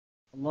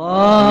الله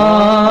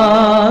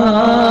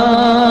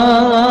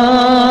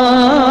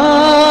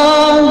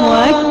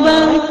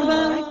أكبر.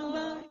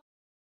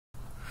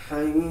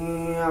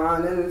 حي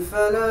على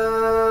الفلاح.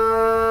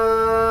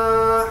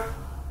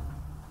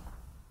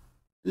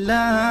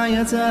 لا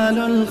يزال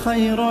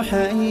الخير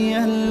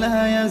حيا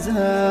لا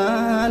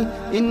يزال،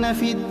 إن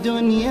في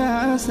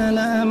الدنيا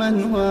سلاما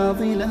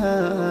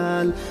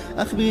وظلال.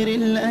 أخبر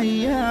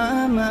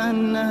الأيام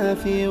أنها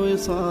في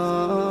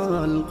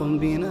وصال، قم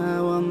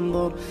بنا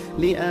وانظر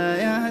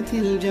لآيات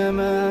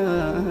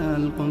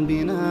الجمال، قم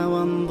بنا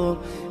وانظر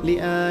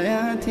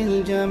لآيات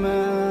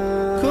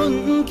الجمال.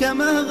 كن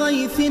كما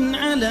غيث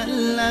على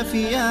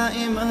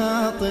الأفياء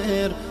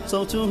ماطر،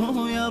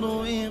 صوته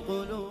يروي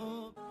قلوب.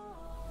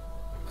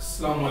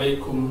 Assalamu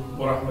alaikum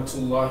wa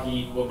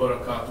rahmatullahi wa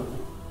barakatuh.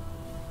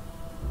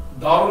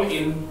 Darul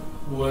Ilm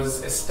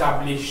was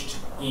established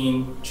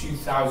in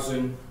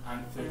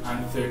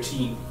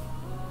 2013.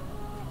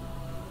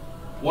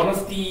 One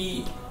of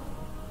the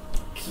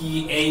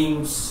key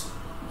aims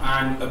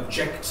and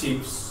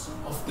objectives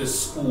of the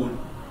school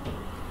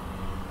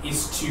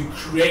is to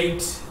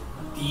create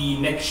the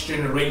next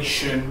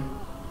generation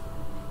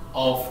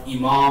of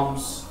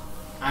imams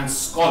and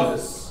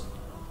scholars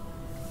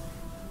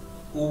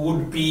who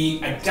would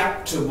be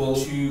adaptable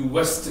to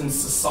Western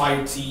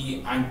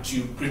society and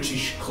to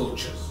British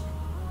cultures.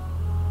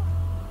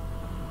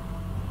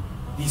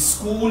 The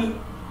school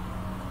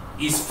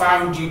is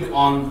founded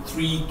on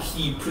three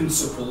key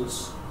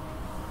principles.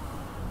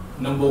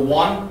 Number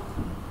one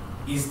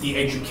is the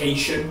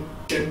education.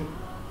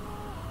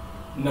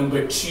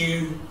 Number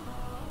two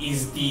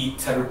is the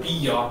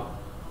tarbiyah.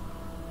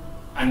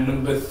 And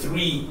number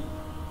three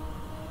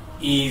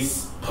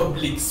is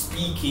public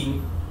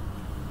speaking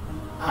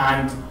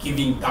and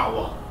giving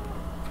da'wah.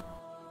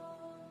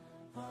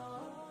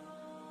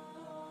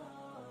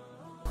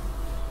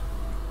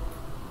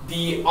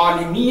 The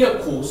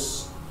Alimiya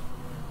course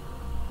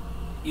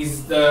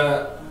is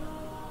the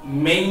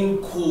main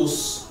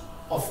course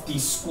of the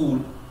school.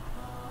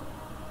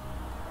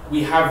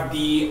 We have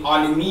the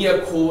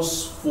Alimiya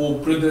course for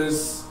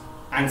brothers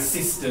and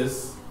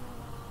sisters,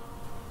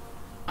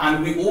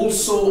 and we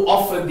also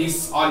offer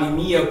this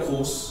Alimiya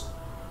course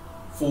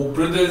for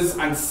brothers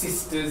and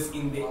sisters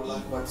in the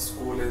Allah, but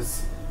school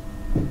is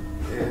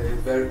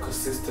very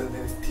consistent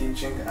in its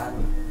teaching,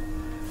 and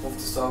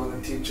Mufti Sahib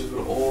and teachers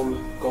will all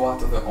go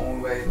out of their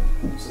own way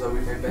so that we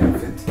may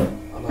benefit.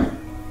 Allah.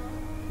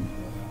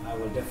 I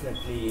will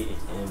definitely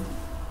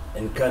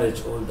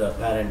encourage all the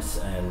parents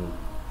and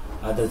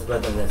others,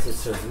 brothers and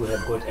sisters who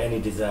have got any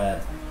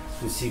desire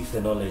to seek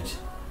the knowledge.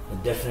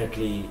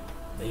 Definitely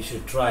you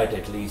should try it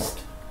at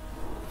least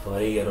for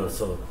a year or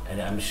so,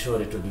 and I'm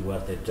sure it will be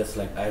worth it. Just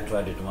like I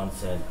tried it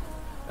once, and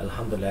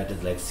alhamdulillah it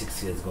is like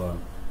 6 years gone.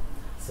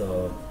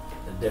 So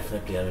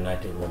definitely I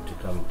invite everyone to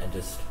come and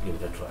just give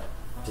it a try.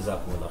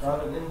 Jazakumullah.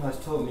 Darul Ilm has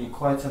taught me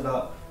quite a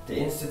lot. The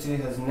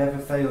institute has never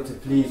failed to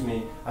please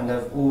me, and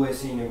I've always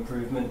seen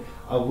improvement.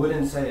 I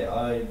wouldn't say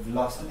I've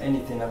lost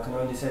anything, I can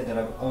only say that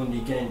I've only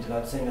gained, and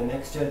I'd say the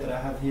next year that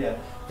I have here,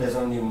 there's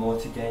only more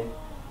to gain.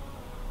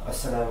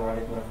 Assalamu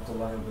alaikum wa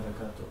rahmatullahi wa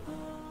barakatuh.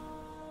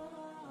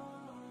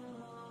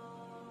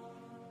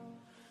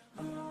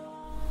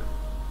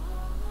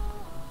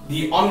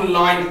 The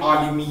online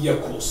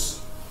Alimiya course.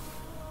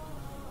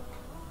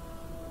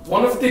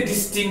 One of the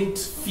distinct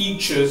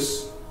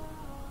features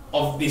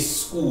of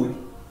this school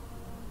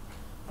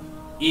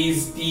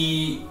is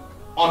the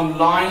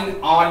online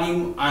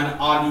Alim and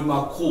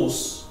Alima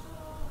course,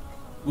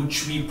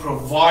 which we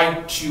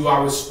provide to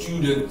our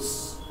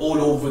students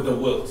all over the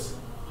world.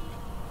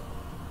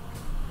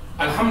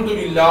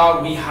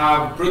 Alhamdulillah, we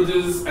have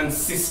brothers and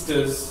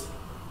sisters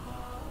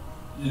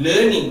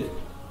learning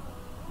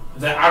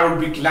the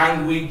Arabic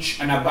language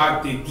and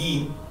about the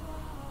deen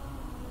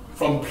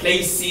from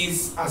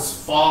places as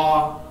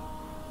far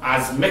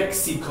as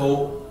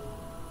Mexico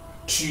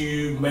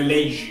to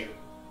Malaysia.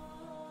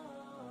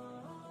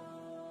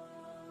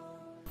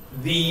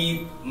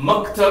 The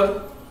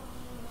Maktab,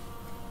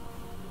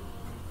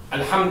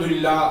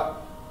 Alhamdulillah,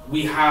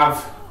 we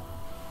have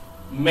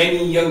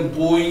many young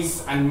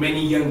boys and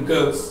many young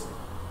girls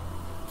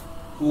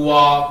who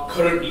are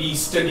currently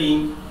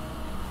studying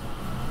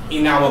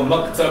in our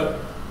Maktab.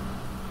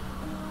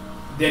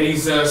 There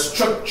is a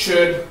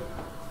structured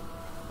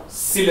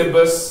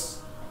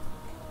syllabus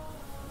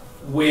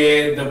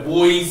where the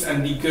boys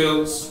and the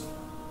girls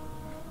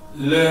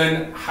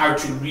learn how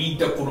to read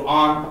the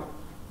Quran,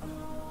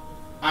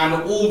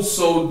 and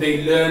also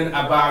they learn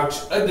about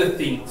other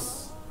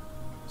things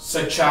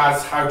such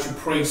as how to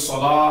pray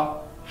salah,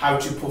 how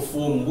to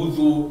perform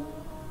wudu,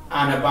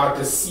 and about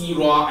the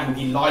seerah and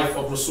the life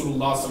of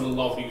Rasulullah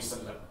sallallahu alaihi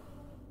wasallam.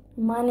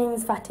 My name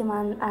is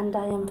Fatima and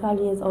I am 12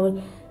 years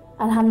old.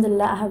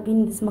 Alhamdulillah, I have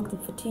been in this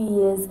maktab for 2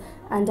 years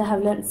and I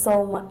have learned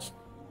so much.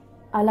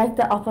 I like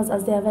the uppers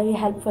as they are very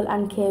helpful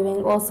and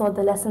caring. Also,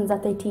 the lessons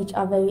that they teach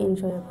are very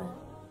enjoyable.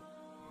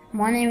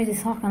 My name is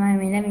Ishaq and I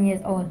am 11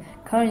 years old.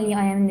 Currently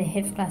I am in the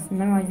Hifz class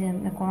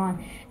memorizing the Quran.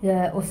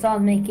 The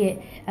Ustad make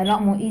it a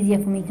lot more easier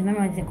for me to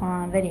memorize the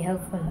Quran, very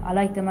helpful. I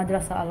like the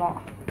madrasa a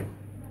lot.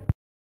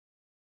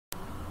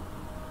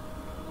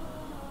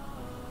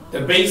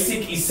 The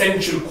basic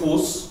essential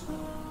course,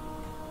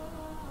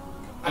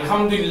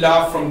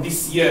 Alhamdulillah, from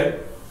this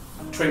year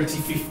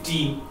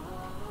 2015,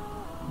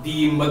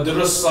 the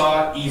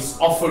madrasa is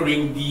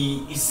offering the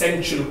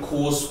essential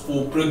course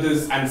for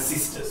brothers and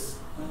sisters.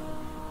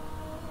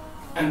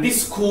 And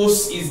this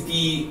course is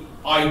the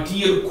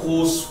ideal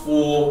course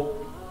for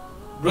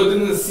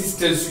brothers and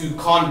sisters who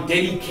can't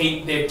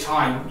dedicate their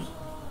time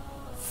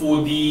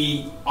for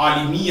the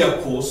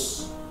Alimiya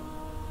course.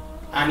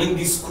 And in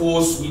this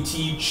course we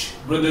teach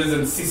brothers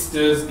and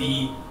sisters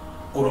the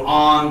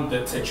Quran,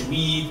 the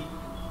Tajweed,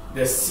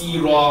 the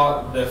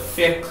Seerah, the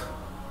Fiqh,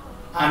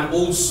 and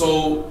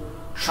also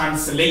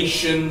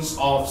translations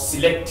of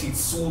selected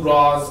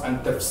surahs and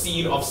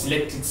tafsir of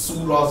selected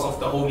surahs of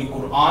the Holy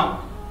Quran,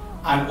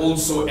 and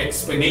also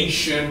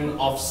explanation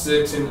of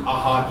certain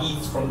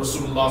ahadith from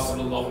Rasulullah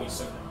sallallahu alaihi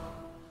wasallam.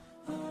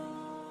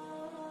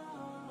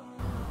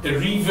 The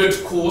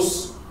revert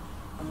course,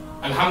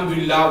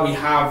 Alhamdulillah, we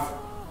have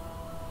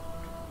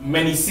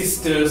many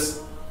sisters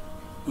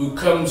who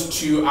comes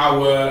to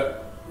our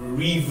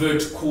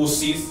revert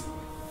courses.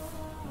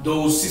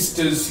 Those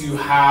sisters who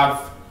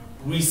have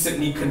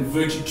recently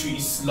converted to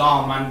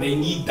Islam and they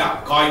need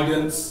that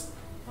guidance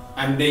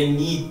and they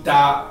need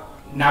that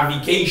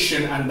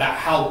navigation and that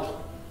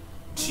help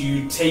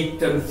to take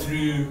them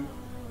through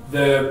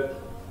the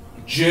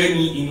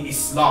journey in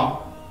Islam.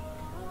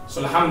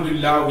 So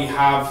Alhamdulillah, we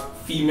have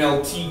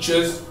female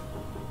teachers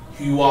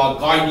who are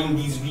guiding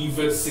these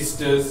revert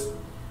sisters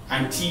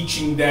and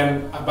teaching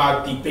them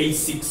about the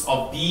basics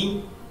of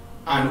Deen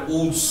and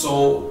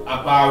also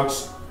about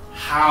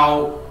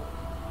how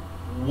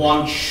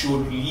one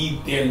should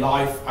lead their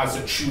life as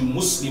a true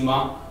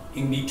Muslimah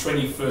in the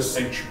 21st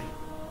century.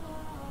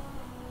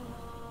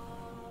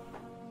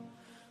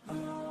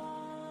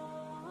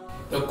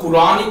 The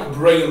Quranic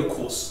Braille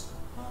course.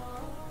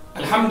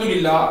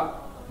 Alhamdulillah,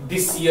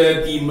 this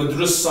year the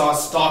madrasa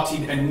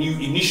started a new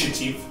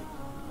initiative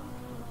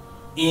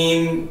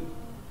in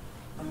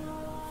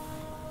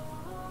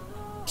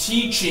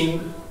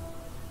teaching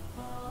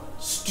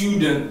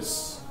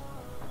students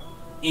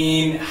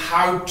in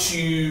how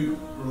to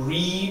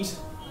read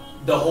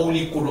the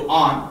Holy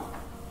Quran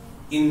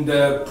in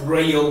the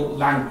Braille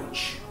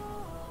language.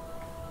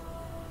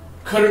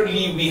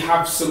 Currently we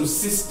have some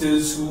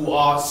sisters who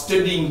are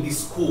studying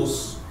this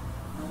course,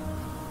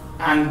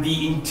 and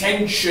the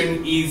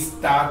intention is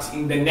that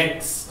in the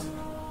next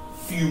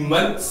few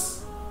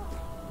months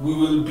we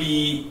will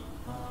be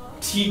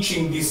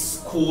teaching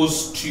this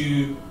course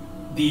to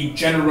the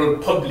general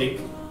public,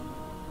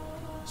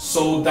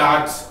 so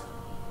that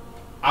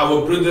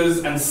our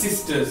brothers and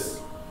sisters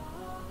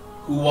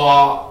who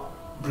are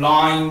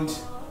blind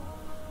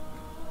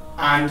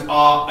and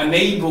are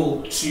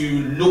unable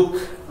to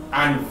look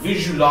and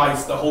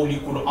visualize the Holy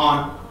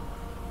Quran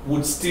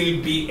would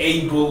still be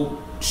able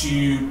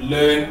to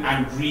learn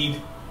and read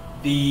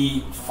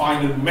the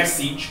final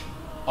message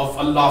of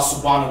Allah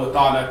subhanahu wa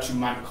ta'ala to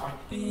mankind.